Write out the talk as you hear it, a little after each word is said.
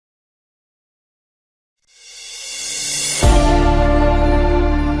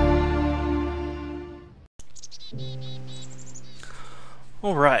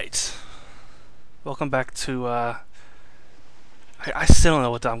Alright. Welcome back to, I still don't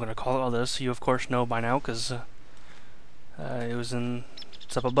know what I'm going to call all this. You, of course, know by now, because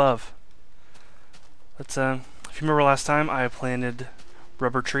it's up above. But, if you remember last time, I planted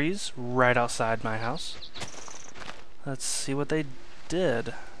rubber trees right outside my house. Let's see what they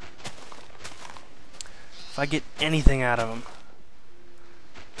did. If I get anything out of them.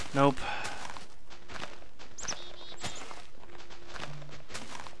 Nope.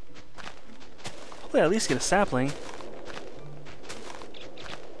 Hopefully I at least get a sapling.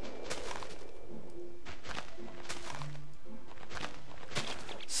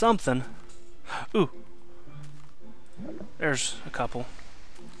 Something. Ooh. There's a couple.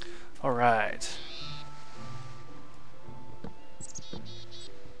 Alright.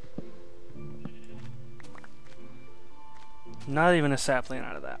 Not even a sapling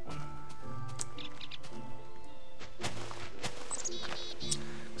out of that one.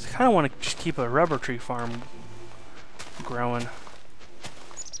 I kind of want to just keep a rubber tree farm growing.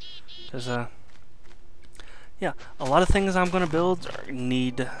 Because, yeah, a lot of things I'm going to build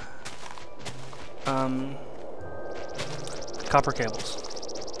need copper cables.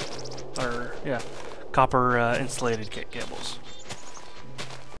 Or, yeah, copper insulated cables.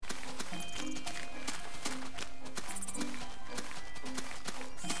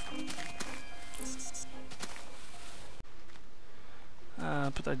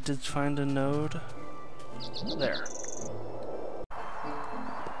 But I did find a node there.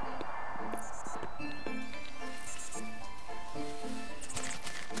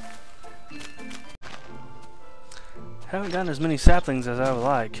 Haven't gotten as many saplings as I would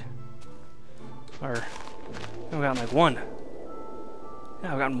like. Or, I've gotten like one.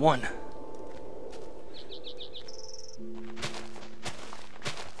 Yeah, I've gotten one.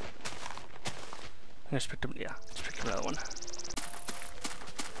 I just picked up, yeah, just picked up another one.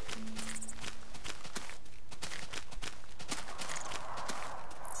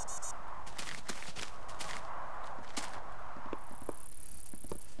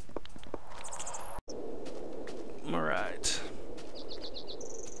 Alright.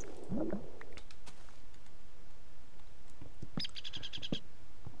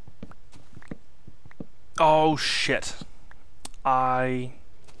 Oh shit. I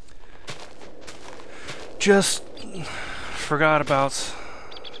just forgot about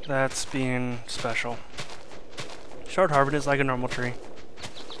that being special. Short harvest is like a normal tree.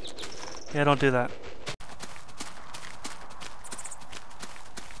 Yeah, don't do that.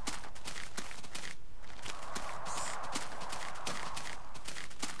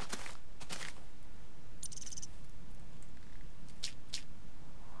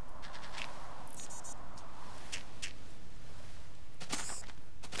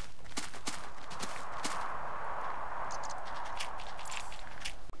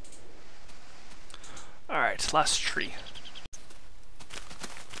 Alright, last tree.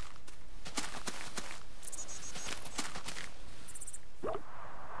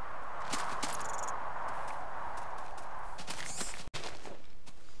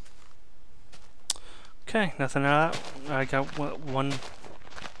 Okay, nothing out of that. I got one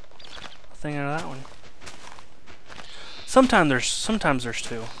thing out of that one. Sometimes there's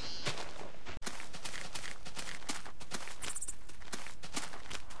two.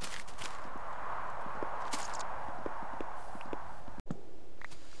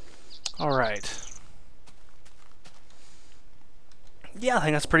 Alright. Yeah, I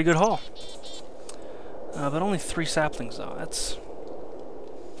think that's a pretty good haul. But only 3 saplings though. It's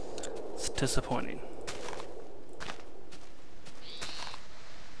disappointing.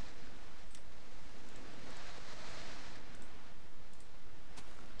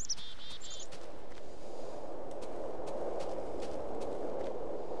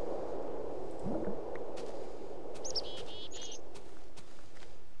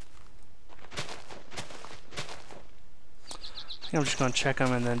 I'm just going to check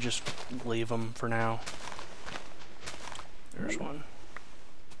them and then just leave them for now. There's one.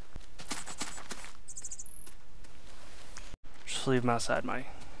 Just leave them outside my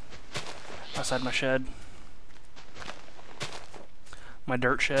shed. My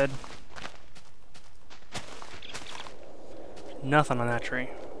dirt shed. Nothing on that tree.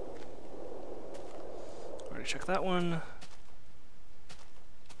 Already checked that one.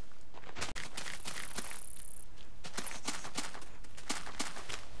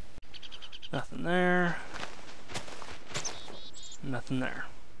 Nothing there. Nothing there.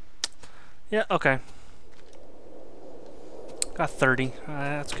 Yeah, okay. Got 30.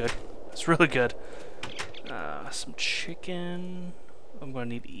 That's good. That's really good. Some chicken. I'm going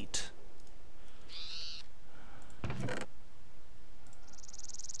to need to eat.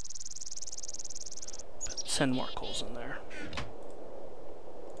 send more coals in there.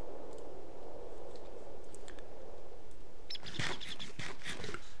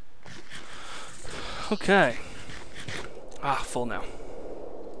 Okay. Ah, full now.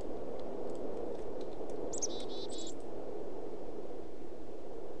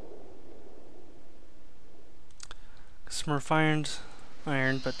 Some refined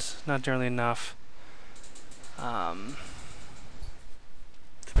iron, but not nearly enough to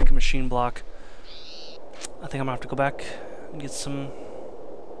make a machine block. I think I'm gonna have to go back and get some.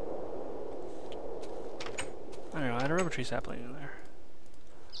 I don't know. I had a rubber tree sapling in there.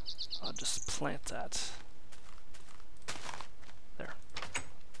 I'll just plant that there.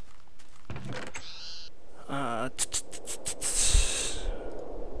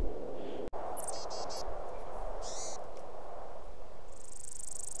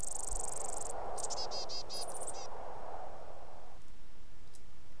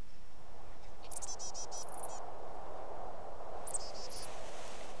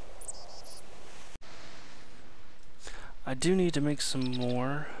 I do need to make some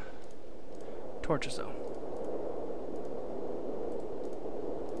more torches, though.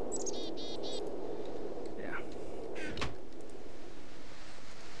 Yeah.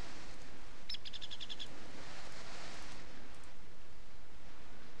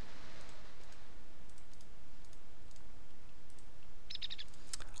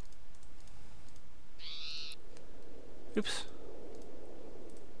 Oops.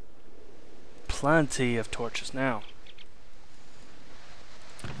 Plenty of torches now.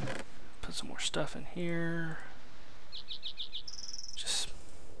 Put some more stuff in here. Just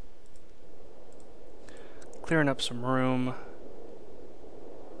clearing up some room.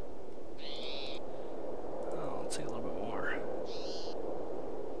 Oh, let's take a little bit more.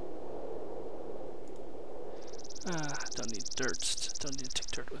 Don't need dirt. Don't need to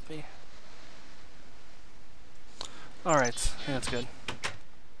take dirt with me. Alright, yeah, that's good.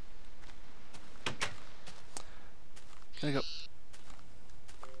 Gonna go.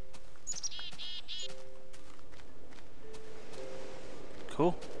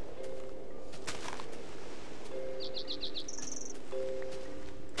 Cool.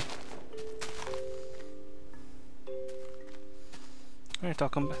 Alright, I'll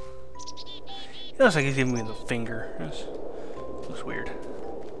come back. It looks like he's giving me the finger. Looks weird.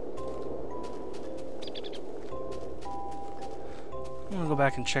 I'm gonna go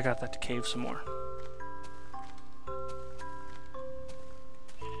back and check out that cave some more.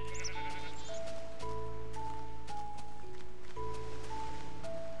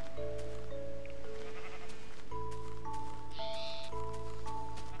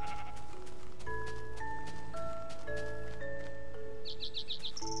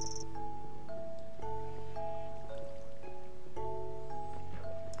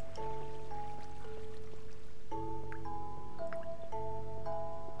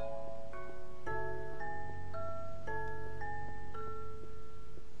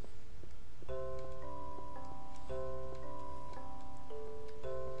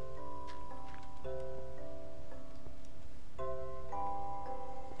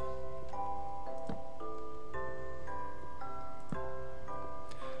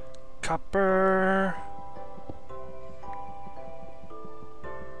 Copper.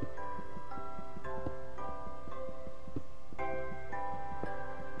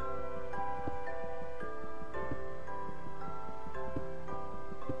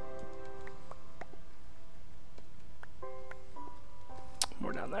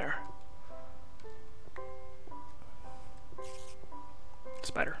 More down there.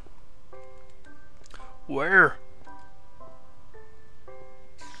 Spider. Where?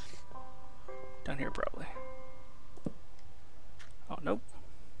 Down here, probably. Oh, nope.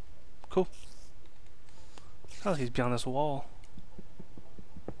 Cool. Oh, he's beyond this wall.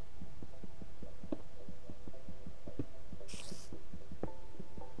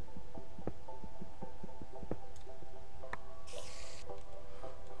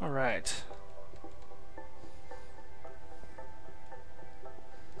 All right.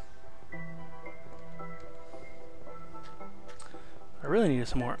 I really needed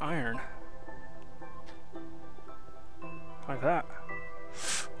some more iron. Like that.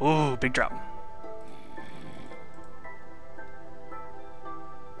 Ooh, big drop.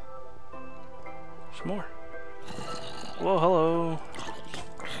 Some more. Whoa, hello.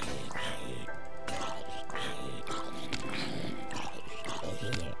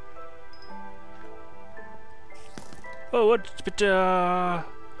 Oh, what's it,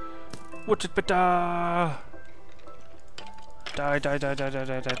 what's it, die, die, die, die, die, die,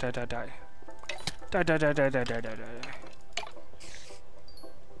 die, die, die, die. Die, die, die, die, die, die, die, die.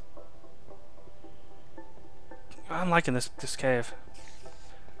 I'm liking this cave.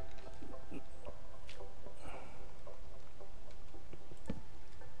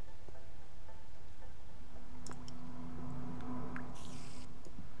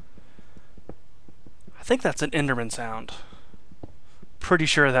 I think that's an Enderman sound. Pretty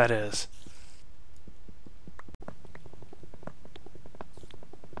sure that is.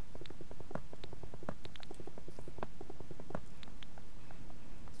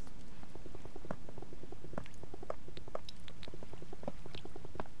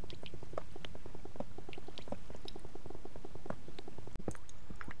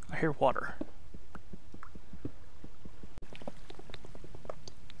 I hear water.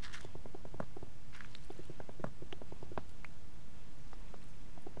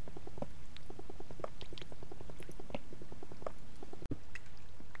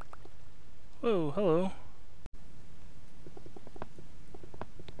 Whoa, hello.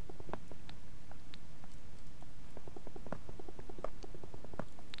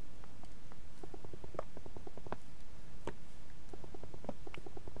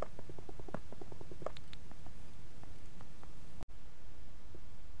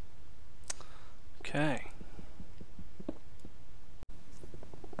 Okay.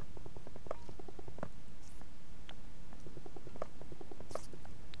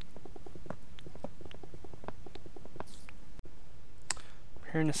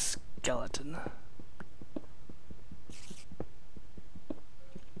 Hearing a skeleton.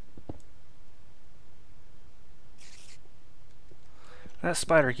 That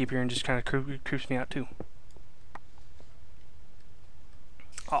spider I keep hearing just kind of creeps me out too.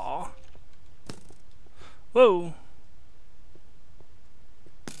 Aw. Whoa.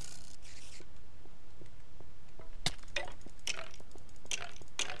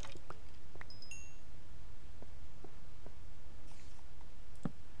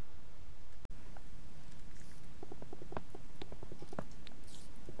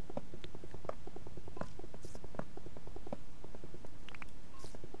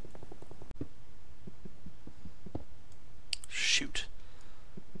 Shoot.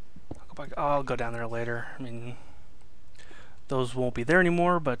 I'll go down there later. I mean, those won't be there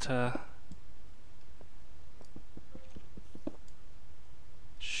anymore, but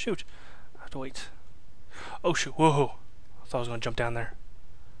shoot. I have to wait. Oh shoot, whoa. I thought I was gonna jump down there.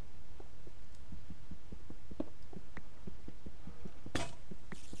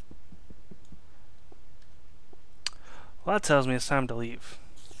 Well, that tells me it's time to leave.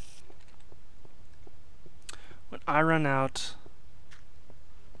 When I run out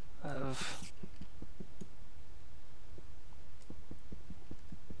of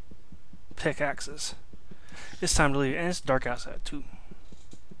pickaxes, it's time to leave, and it's dark outside too.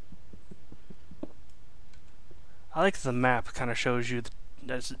 I like the map kind of shows you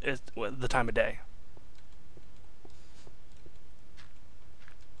the time of day.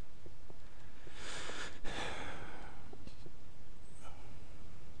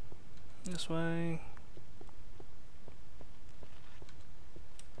 This way.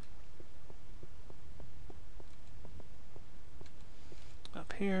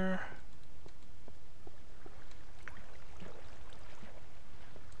 Up here.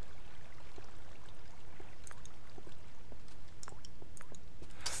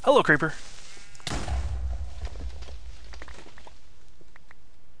 Hello, creeper.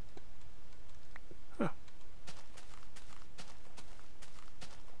 Huh.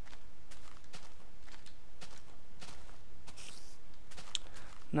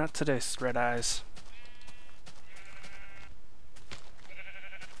 Not today, Red Eyes.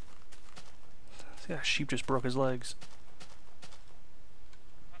 See, that sheep just broke his legs.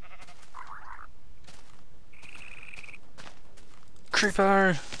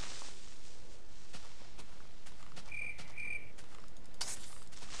 Creeper!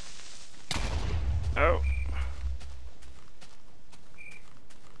 Oh.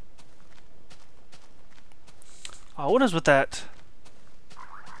 Oh, what is with that?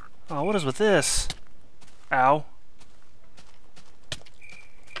 Oh, what is with this? Ow.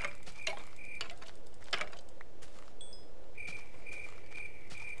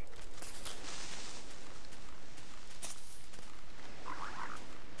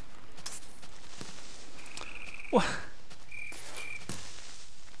 What?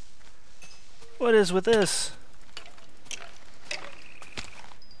 What is with this?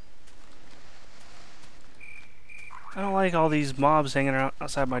 I don't like all these mobs hanging out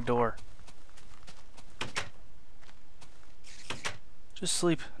outside my door. Just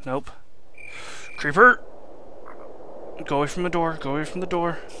sleep. Nope. Creeper! Go away from the door. Go away from the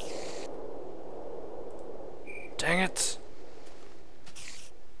door. Dang it.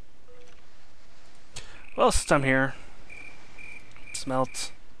 Well, since I'm here,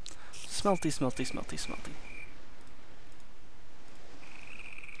 smelt. Smelty, smelty, smelty, smelty.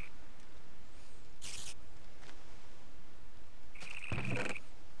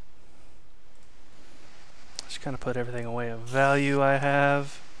 Just kind of put everything away of value I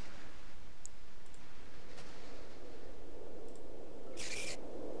have.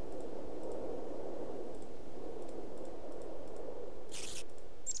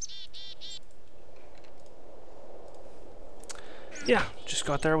 Yeah, just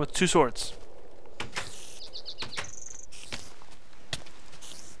got there with 2 swords.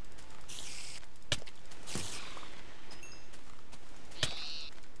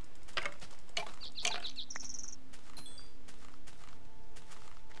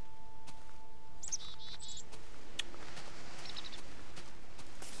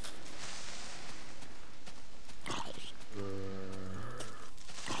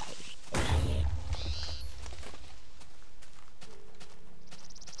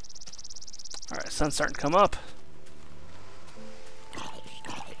 Alright, sun's starting to come up.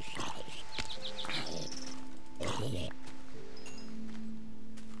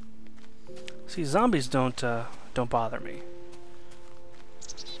 See, zombies don't bother me.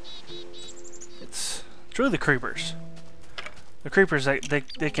 It's really the creepers. The creepers, they're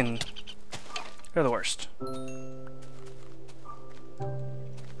the worst.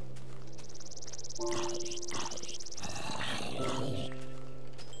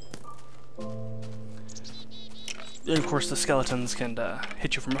 And of course, the skeletons can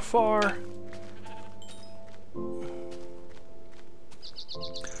hit you from afar.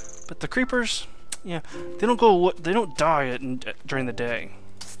 But the creepers, yeah, they don't die during the day.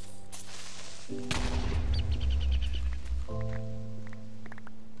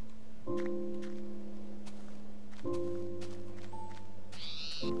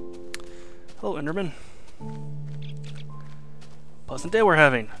 Hello, Enderman. Pleasant day we're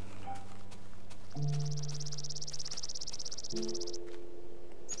having.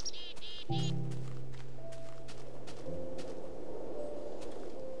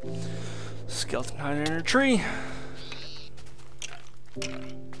 Skeleton hiding in a tree.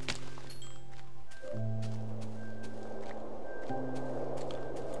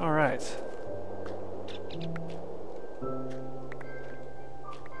 All right.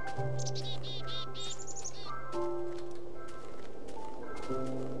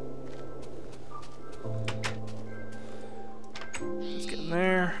 Let's get in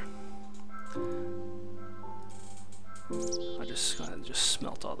there. I just gonna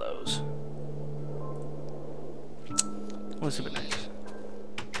smelt all those. Let's see what nice.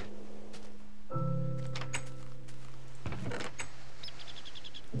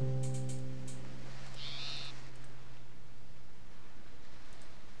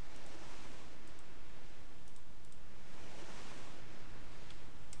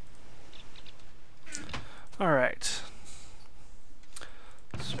 All right.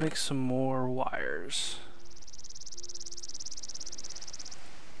 Let's make some more wires.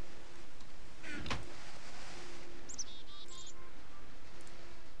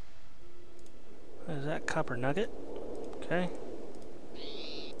 Is that copper nugget? Okay.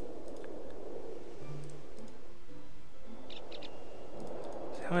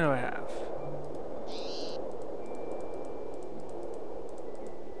 How many do I have?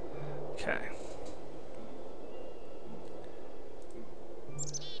 Okay.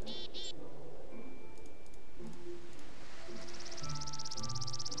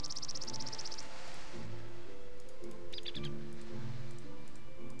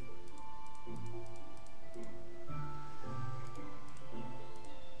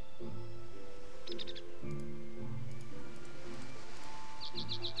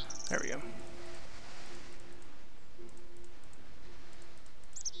 There we go.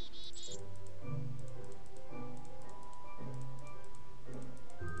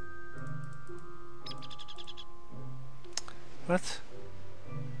 What?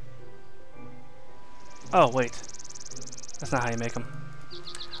 Oh, wait. That's not how you make them.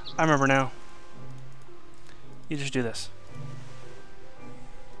 I remember now. You just do this.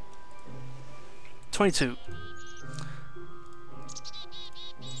 22.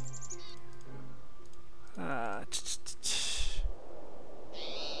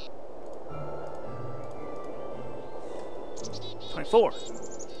 Four.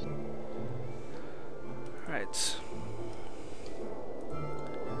 Right.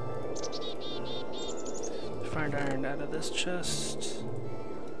 Refined iron out of this chest.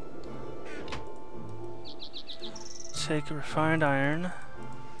 Take a refined iron.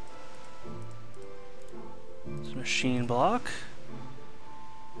 It's a machine block.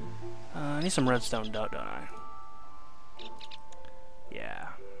 I need some redstone, don't I? Yeah.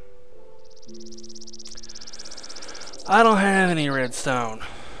 I don't have any redstone.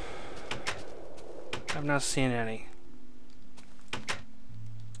 I've not seen any.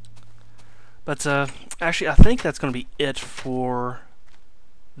 But, actually, I think that's going to be it for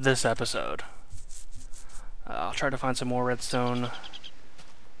this episode. I'll try to find some more redstone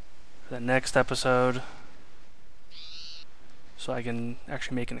for the next episode, so I can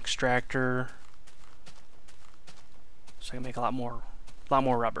actually make an extractor, so I can make a lot more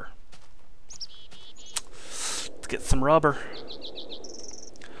rubber. Let's get some rubber.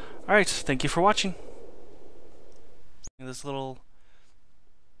 Alright, thank you for watching. This little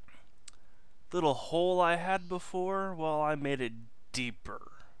hole I had before, well, I made it deeper.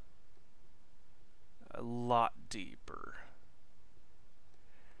 A lot deeper.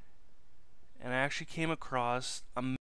 And I actually came across a